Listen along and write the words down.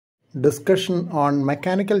Discussion on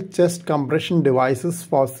mechanical chest compression devices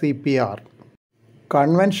for CPR.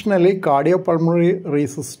 Conventionally, cardiopulmonary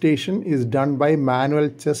resuscitation is done by manual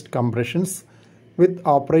chest compressions with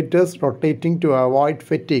operators rotating to avoid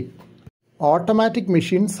fatigue. Automatic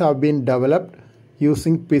machines have been developed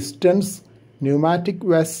using pistons, pneumatic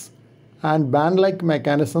vests, and band-like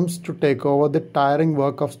mechanisms to take over the tiring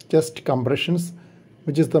work of chest compressions,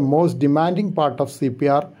 which is the most demanding part of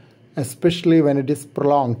CPR, especially when it is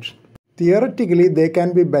prolonged. Theoretically, they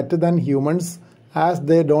can be better than humans as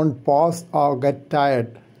they don't pause or get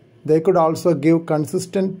tired. They could also give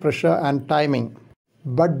consistent pressure and timing.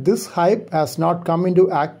 But this hype has not come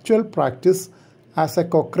into actual practice, as a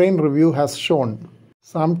Cochrane review has shown.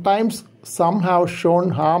 Sometimes some have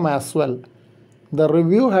shown harm as well. The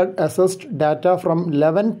review had assessed data from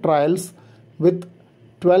 11 trials with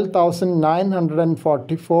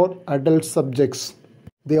 12,944 adult subjects.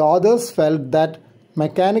 The authors felt that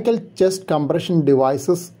mechanical chest compression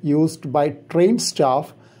devices used by trained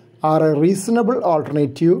staff are a reasonable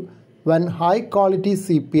alternative when high-quality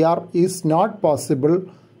CPR is not possible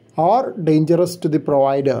or dangerous to the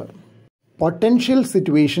provider. Potential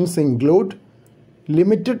situations include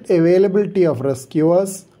limited availability of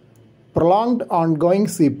rescuers, prolonged ongoing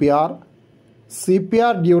CPR,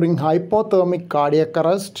 CPR during hypothermic cardiac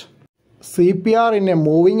arrest, CPR in a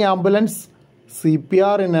moving ambulance,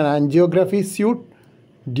 CPR in an angiography suite,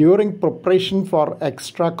 during preparation for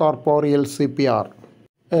extracorporeal CPR.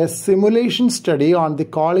 A simulation study on the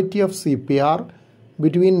quality of CPR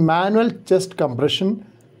between manual chest compression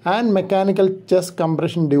and mechanical chest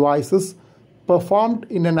compression devices performed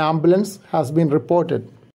in an ambulance has been reported.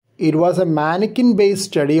 It was a mannequin-based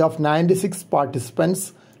study of 96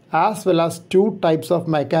 participants as well as two types of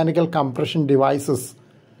mechanical compression devices.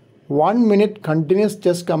 1 minute continuous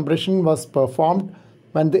chest compression was performed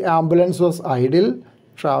when the ambulance was idle,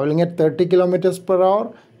 traveling at 30 km per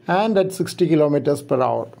hour and at 60 km per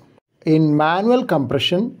hour. In manual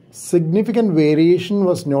compression, significant variation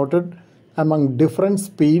was noted among different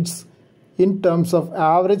speeds in terms of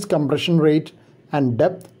average compression rate and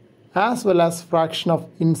depth, as well as fraction of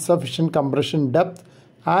insufficient compression depth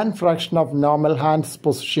and fraction of normal hands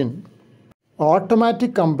position.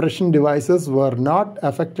 Automatic compression devices were not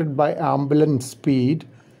affected by ambulance speed,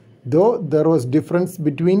 though there was difference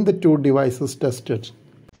between the two devices tested.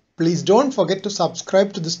 Please don't forget to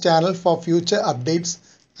subscribe to this channel for future updates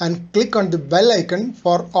and click on the bell icon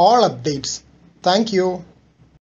for all updates. Thank you.